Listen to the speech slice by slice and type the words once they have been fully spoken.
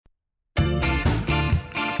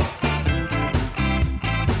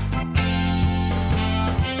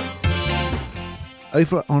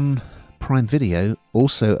Over on Prime Video,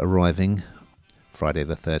 also arriving Friday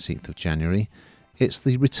the 13th of January, it's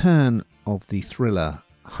the return of the thriller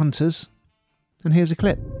Hunters, and here's a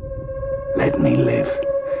clip. Let me live,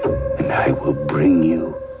 and I will bring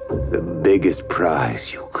you the biggest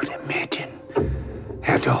prize you could imagine.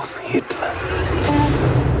 Adolf Hitler.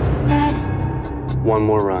 One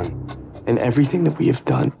more run, and everything that we have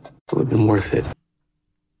done will have been worth it.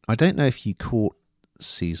 I don't know if you caught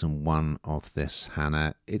season 1 of this,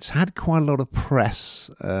 Hannah. It's had quite a lot of press,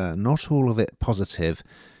 not all of it positive.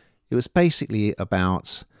 It was basically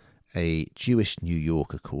about a Jewish New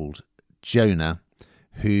Yorker called Jonah,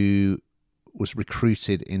 who was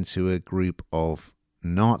recruited into a group of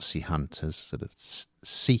Nazi hunters, sort of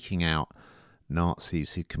seeking out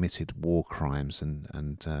Nazis who committed war crimes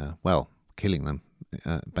and killing them,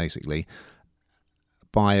 basically,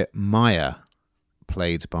 by Maya,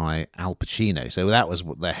 played by Al Pacino. So that was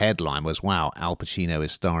what the headline was. Wow, Al Pacino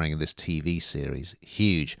is starring in this TV series.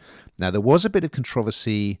 Huge. Now, there was a bit of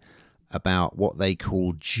controversy about what they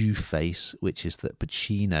call Jew face, which is that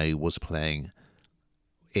Pacino was playing,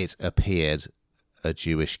 it appeared, a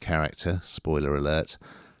Jewish character. Spoiler alert.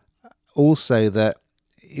 Also that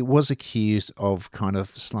it was accused of kind of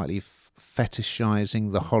slightly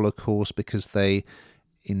fetishizing the Holocaust because they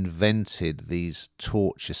invented these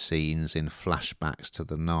torture scenes in flashbacks to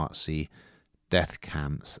the Nazi death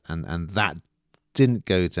camps, and that didn't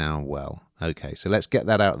go down well. Okay, so let's get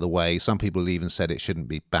that out of the way. Some people even said it shouldn't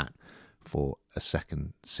be back for a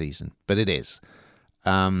second season, but it is.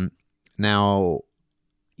 Now,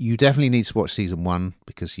 you definitely need to watch season 1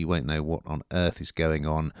 because you won't know what on earth is going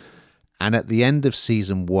on. And at the end of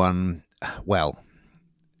season 1, well,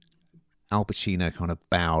 Al Pacino kind of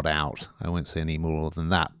bowed out. I won't say any more than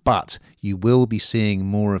that. But you will be seeing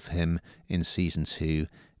more of him in season 2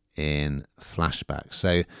 in flashbacks.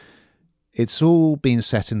 So it's all been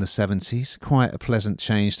set in the 70s. Quite a pleasant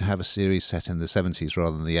change to have a series set in the 70s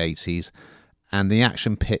rather than the 80s. And the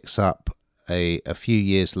action picks up a few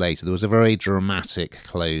years later. There was a very dramatic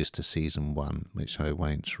close to season 1, which I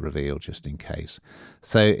won't reveal just in case.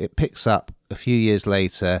 So it picks up a few years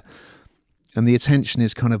later, and the attention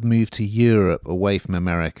is kind of moved to Europe away from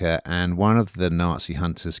America, and one of the Nazi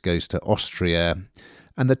hunters goes to Austria,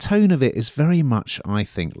 and the tone of it is very much, I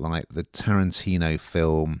think, like the Tarantino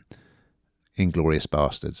film Inglourious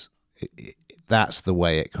Basterds. That's the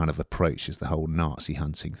way it kind of approaches the whole Nazi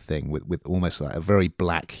hunting thing, with almost like a very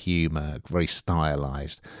black humour, very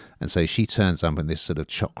stylised. And so she turns up in this sort of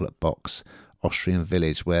chocolate box Austrian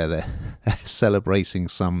village where they're celebrating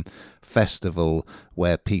some festival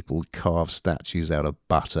where people carve statues out of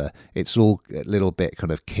butter. It's all a little bit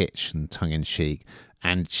kind of kitsch and tongue-in-cheek.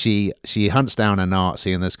 And she hunts down a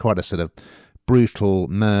Nazi, and there's quite a sort of brutal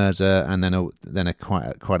murder, and then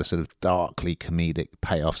quite a sort of darkly comedic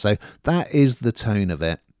payoff. So that is the tone of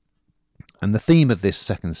it. And the theme of this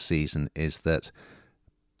second season is that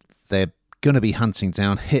they're going to be hunting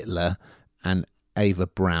down Hitler and Ava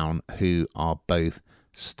Brown, who are both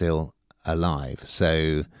still alive.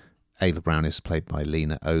 So Ava Brown is played by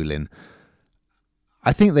Lena Olin.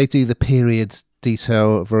 I think they do the period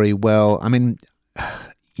detail very well. I mean,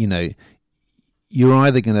 you know, you're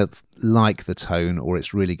either going to like the tone or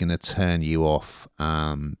it's really going to turn you off.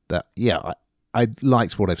 I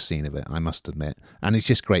liked what I've seen of it, I must admit. And it's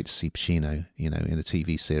just great to see Pacino, in a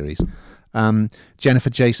TV series. Jennifer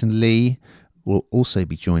Jason Leigh will also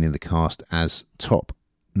be joining the cast as top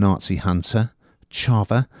Nazi hunter,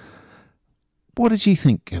 Chava. What did you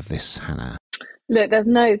think of this, Hannah? Look, there's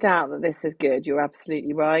no doubt that this is good. You're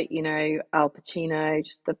absolutely right. Al Pacino,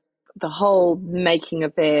 just the whole making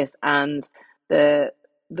of this and the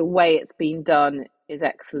way it's been done is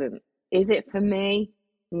excellent. Is it for me?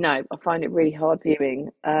 No, I find it really hard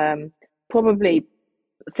viewing. Probably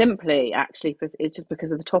simply, actually, it's just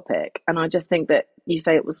because of the topic. And I just think that you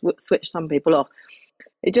say it will switch some people off.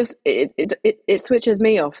 It switches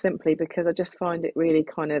me off simply because I just find it really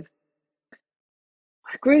kind of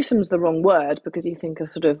gruesome's the wrong word, because you think of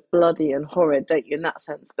sort of bloody and horrid, don't you, in that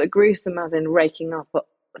sense? But gruesome as in raking up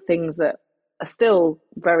things that are still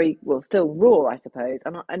still raw, I suppose.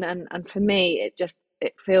 And for me,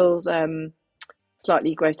 it feels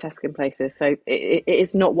slightly grotesque in places. So it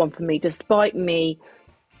is not one for me, despite me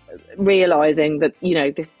realizing that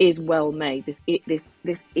this is well made. This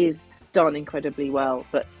is done incredibly well.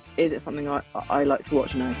 But is it something I like to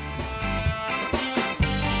watch? No.